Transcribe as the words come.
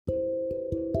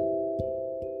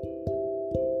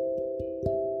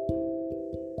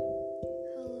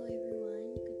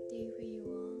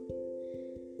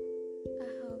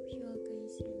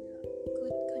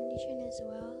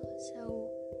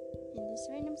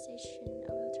session,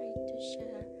 I will try to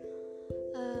share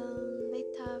my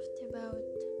thought about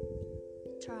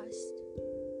trust,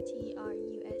 TRUST.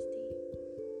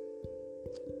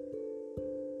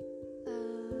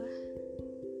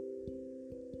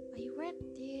 I read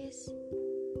this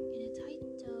in a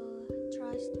title,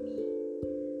 Trust Me.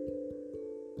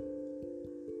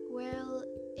 Well,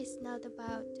 it's not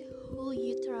about who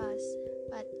you trust,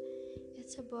 but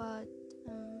it's about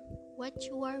what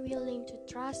you are willing to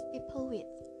trust people with.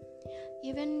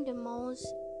 Even the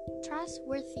most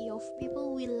trustworthy of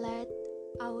people will let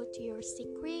out your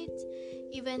secrets,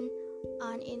 even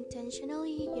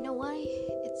unintentionally. You know why?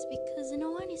 It's because no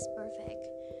one is perfect.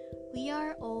 We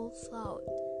are all flawed,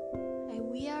 and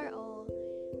we are all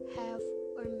have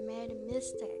or made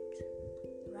mistakes,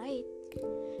 right?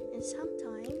 And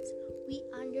sometimes we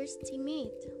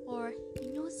underestimate our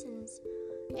innocence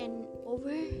and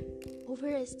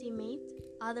overestimate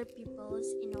other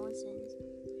people's innocence.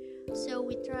 So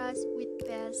we trust with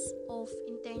best of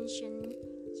intention,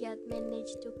 yet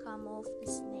manage to come off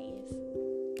as naive.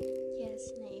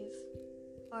 Yes, naive.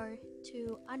 Or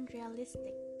too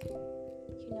unrealistic,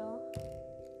 you know.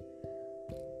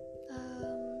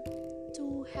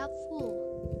 Too helpful,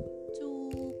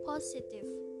 too positive.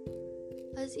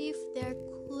 As if there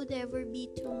could ever be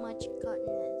too much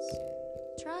kindness.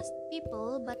 Trust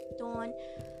people, but don't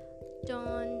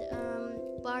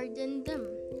burden them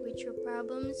with your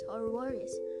problems or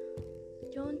worries.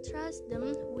 Don't trust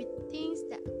them with things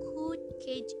that could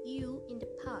cage you in the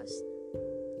past.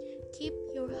 Keep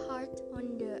your heart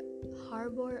on the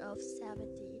harbor of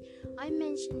safety. I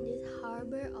mentioned this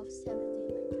harbor of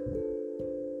safety,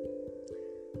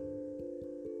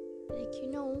 like you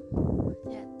know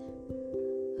that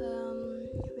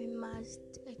we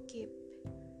must keep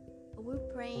our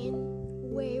brain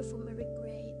away from a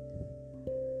regret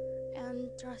and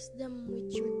trust them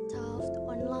with your thought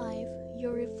on life,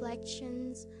 your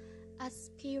reflections,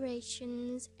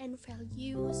 aspirations, and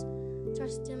values.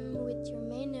 Trust them with your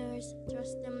manners,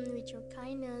 trust them with your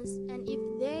kindness, and if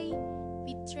they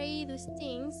betray those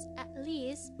things, at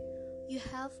least you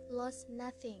have lost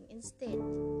nothing. Instead,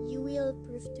 you will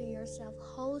prove to yourself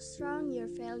how strong your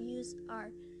values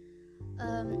are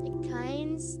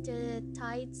against the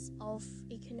tides of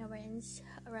ignorance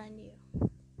around you.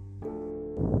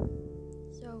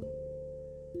 So,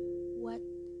 what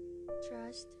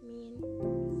trust mean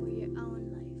for your own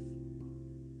life?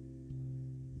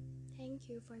 Thank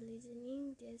you for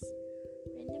listening this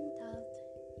random thought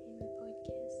in my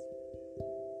podcast.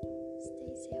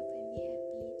 Stay safe and be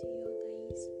happy to you all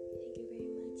guys. Thank you very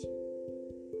much.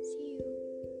 See you.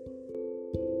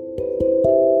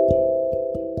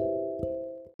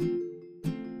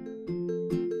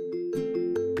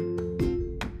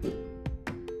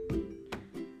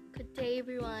 Good day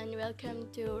everyone. Welcome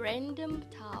to Random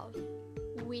Thought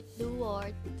with the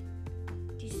word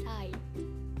decide.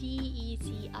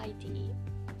 DECIDE.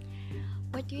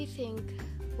 What do you think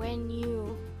when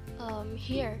you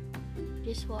hear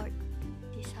this word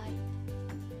decide?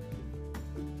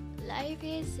 Life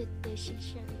is a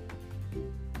decision.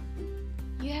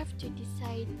 You have to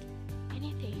decide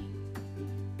anything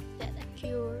that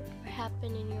occur or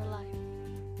happen in your life.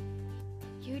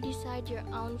 You decide your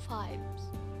own vibes.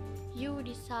 You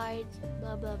decide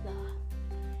blah blah blah.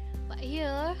 But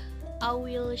here I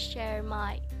will share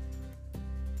my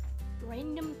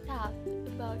random thought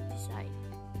about decide.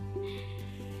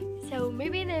 So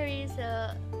maybe there is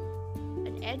an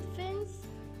advance,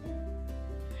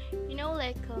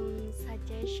 like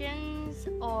suggestions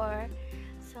or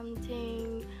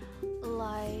something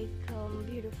like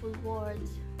beautiful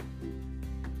words.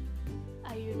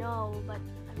 I don't know, but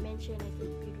I mentioned it as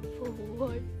beautiful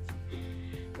words.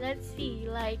 Let's see,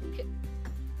 like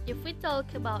if we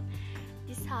talk about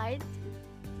decide,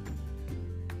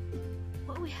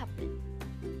 what will happen?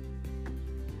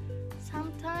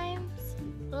 Sometimes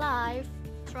life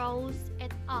throws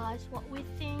at us what we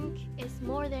think is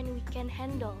more than we can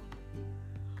handle.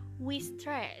 We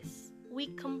stress, we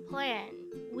complain,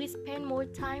 we spend more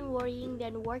time worrying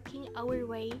than working our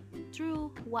way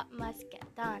through what must get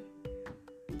done.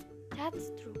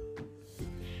 That's true.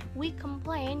 We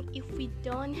complain if we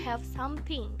don't have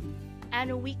something,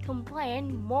 and we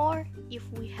complain more if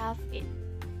we have it.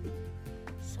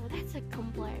 So that's a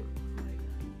complaint.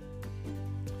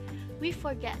 We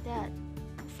forget that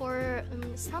for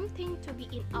something to be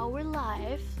in our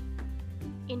life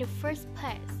in the first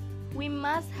place, we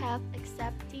must have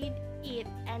accepted it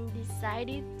and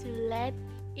decided to let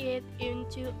it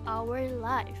into our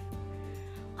life.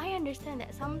 I understand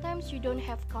that sometimes you don't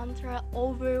have control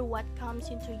over what comes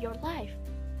into your life.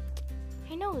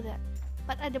 I know that.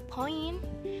 But at the point,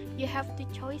 you have two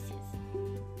choices.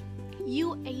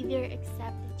 You either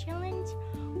accept the challenge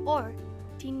or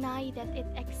deny that it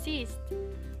exists.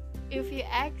 If you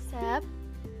accept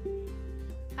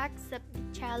the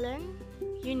challenge,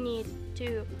 you need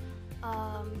to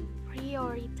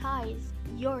prioritize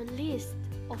your list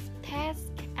of tasks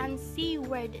and see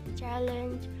where the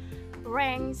challenge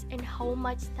ranks and how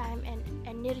much time and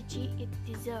energy it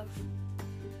deserves.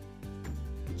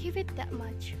 Give it that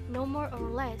much, no more or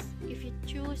less. If you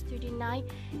choose to deny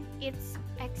its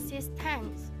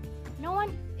existence, no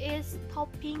one is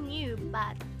stopping you,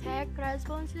 but take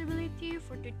responsibility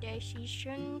for the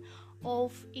decision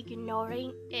of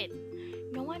ignoring it.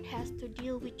 No one has to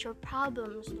deal with your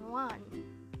problems, no one.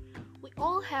 We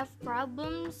all have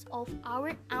problems of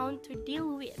our own to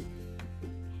deal with.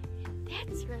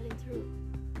 That's really true.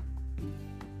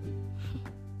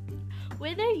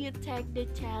 Whether you take the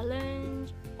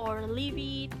challenge or leave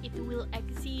it, it will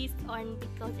exist, and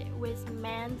because it was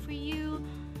meant for you,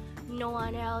 no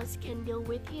one else can deal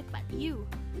with it but you.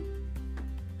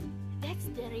 That's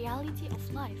the reality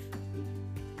of life.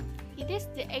 It is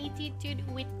the attitude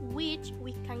with which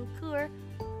we conquer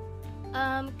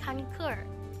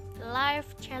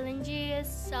life challenges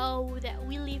so that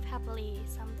we live happily.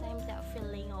 Sometimes that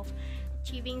feeling of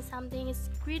achieving something is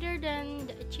greater than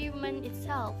the achievement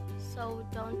itself. So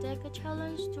don't take a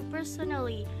challenge too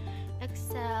personally.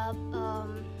 Accept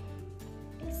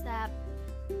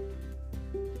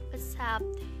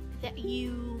that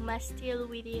you must deal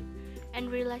with it,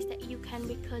 and realize that you can,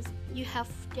 because you have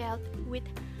dealt with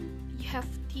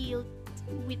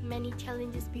many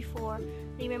challenges before.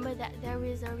 Remember that there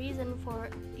is a reason for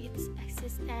its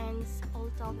existence,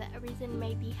 although that reason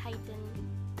may be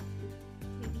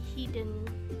hidden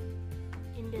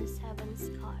in the seventh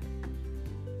sky.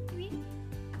 Maybe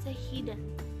it's a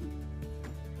hidden.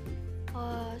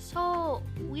 So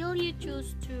will you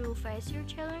choose to face your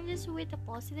challenges with a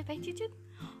positive attitude,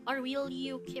 or will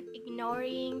you keep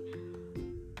ignoring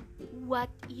what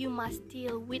you must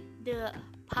deal with, the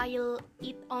pile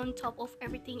it on top of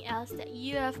everything else that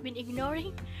you have been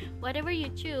ignoring? Whatever you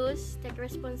choose, take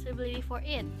responsibility for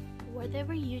it.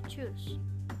 Whatever you choose.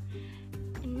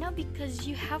 And not because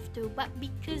you have to, but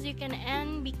because you can,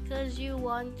 and because you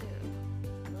want to.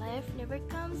 Life never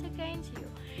comes against you.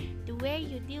 The way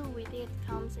you deal with it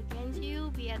comes against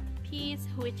you. Be at peace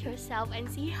with yourself and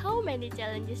see how many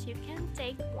challenges you can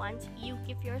take once you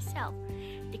give yourself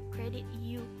the credit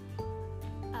you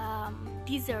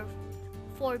deserve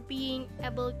for being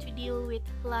able to deal with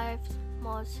life's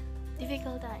most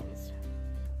difficult times.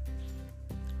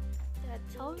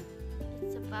 That's all.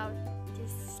 It's about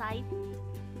this side.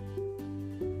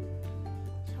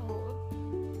 So,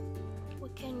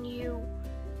 what can you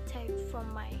take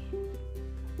from my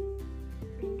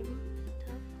random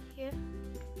talk here?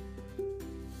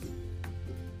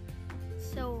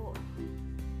 So,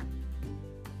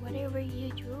 whatever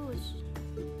you choose,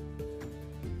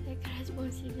 take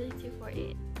responsibility for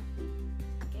it.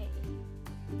 Okay,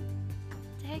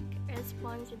 take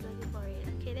responsibility for it.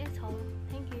 Okay, that's all.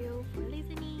 Thank you for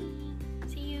listening.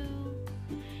 See you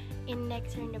in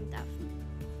next random talk.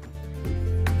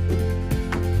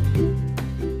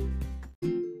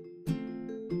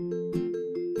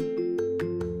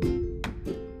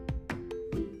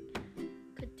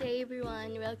 Good day,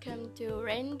 everyone. Welcome to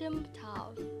Random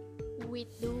Talk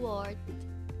with the word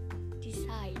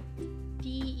decide.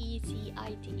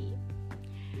 DECIDE.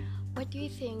 What do you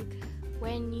think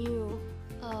when you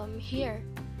hear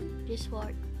this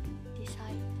word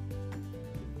decide?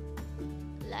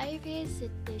 Life is a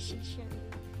decision.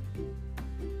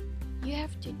 You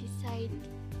have to decide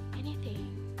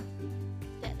anything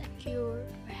that occur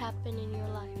or happen in your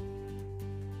life.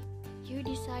 You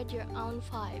decide your own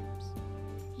vibes.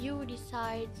 You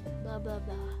decide blah blah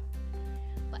blah.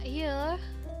 But here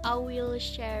I will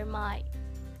share my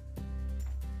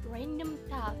random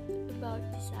thought about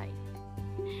decide.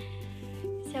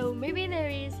 So maybe there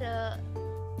is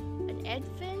an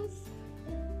advance,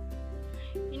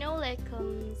 like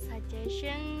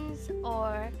suggestions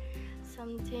or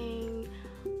something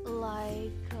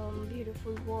like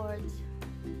beautiful words.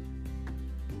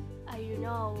 I don't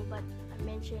know, but I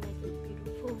mentioned it as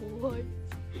beautiful words.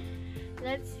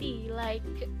 Let's see, like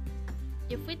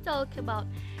if we talk about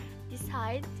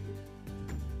decide,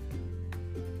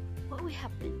 what will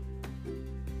happen?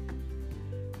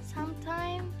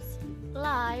 Sometimes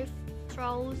life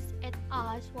throws at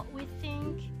us what we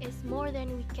think is more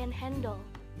than we can handle.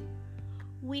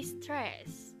 We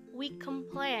stress, we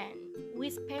complain, we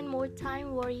spend more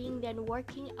time worrying than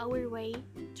working our way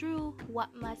through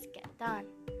what must get done.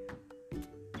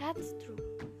 That's true.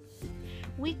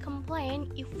 We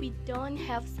complain if we don't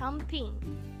have something,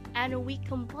 and we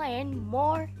complain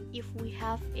more if we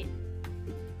have it.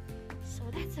 So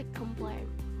that's a complaint.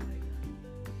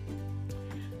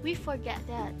 We forget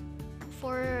that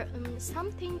for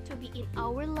something to be in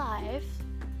our life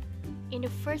in the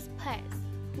first place,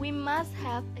 we must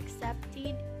have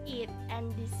accepted it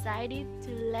and decided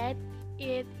to let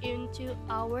it into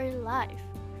our life.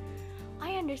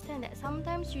 I understand that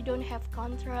sometimes you don't have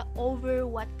control over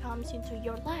what comes into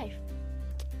your life.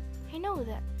 I know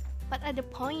that. But at the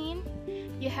point,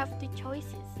 you have two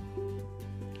choices.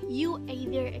 You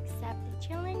either accept the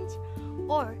challenge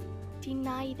or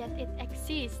deny that it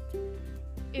exists.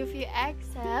 If you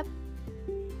accept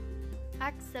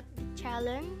the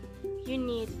challenge, you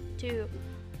need to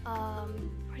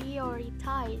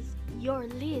prioritize your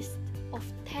list of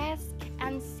tasks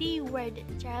and see where the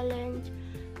challenge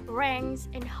ranks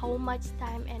and how much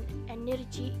time and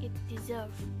energy it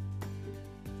deserves.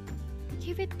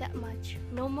 Give it that much,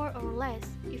 no more or less.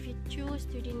 If you choose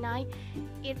to deny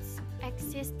its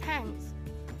existence,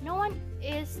 no one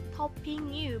is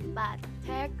stopping you, but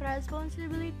take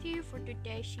responsibility for the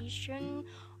decision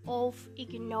of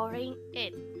ignoring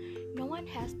it. No one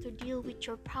has to deal with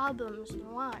your problems,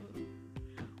 no one.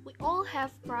 We all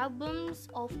have problems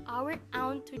of our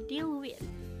own to deal with.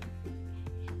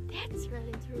 That's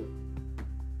really true.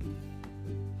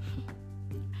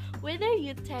 Whether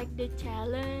you take the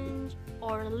challenge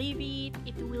or leave it,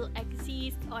 it will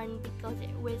exist, and because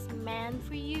it was meant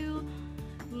for you,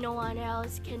 no one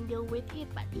else can deal with it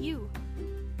but you.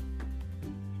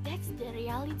 That's the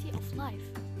reality of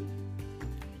life.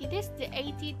 It is the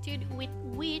attitude with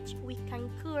which we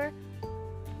conquer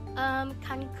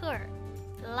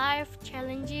life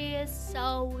challenges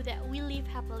so that we live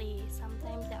happily.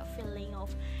 Sometimes that feeling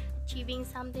of achieving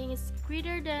something is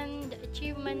greater than the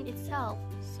achievement itself.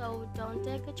 So don't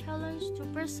take a challenge too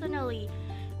personally.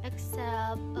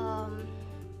 Accept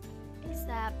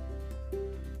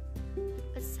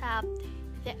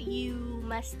that you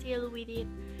must deal with it,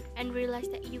 and realize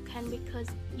that you can because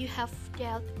you have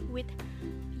dealt with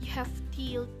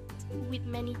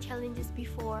many challenges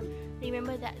before.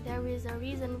 Remember that there is a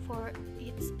reason for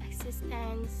its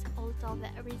existence, although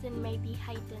that reason may be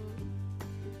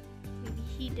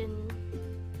hidden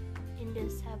in the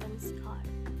seventh sky.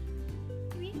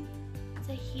 Maybe it's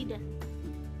a hidden.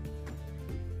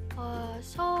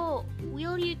 So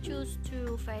will you choose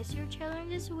to face your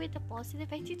challenges with a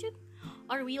positive attitude,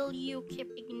 or will you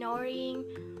keep ignoring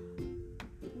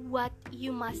what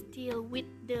you must deal with,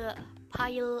 the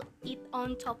pile it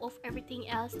on top of everything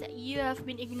else that you have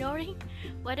been ignoring?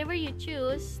 Whatever you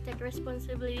choose, take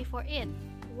responsibility for it.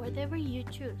 Whatever you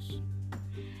choose,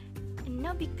 and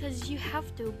not because you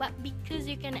have to, but because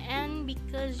you can, and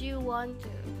because you want to.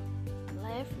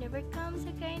 Life never comes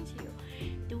against you.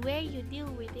 The way you deal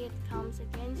with it comes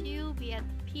against you. Be at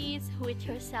peace with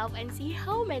yourself and see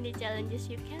how many challenges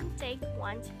you can take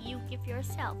once you give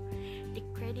yourself the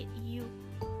credit you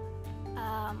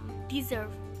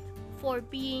deserve for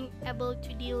being able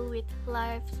to deal with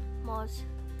life's most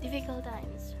difficult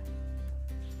times.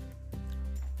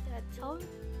 That's all.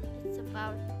 It's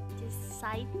about this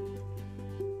site.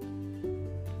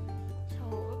 So,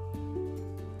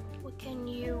 what can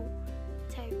you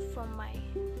take from my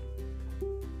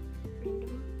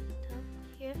random talk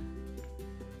here?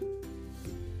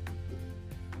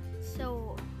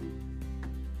 So,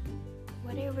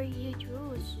 whatever you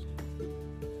choose,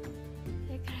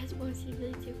 take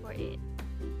responsibility for it.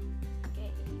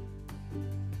 Okay,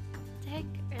 take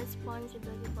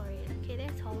responsibility for it. Okay,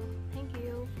 that's all. Thank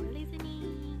you for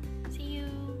listening. See you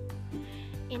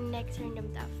in next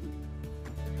random talk.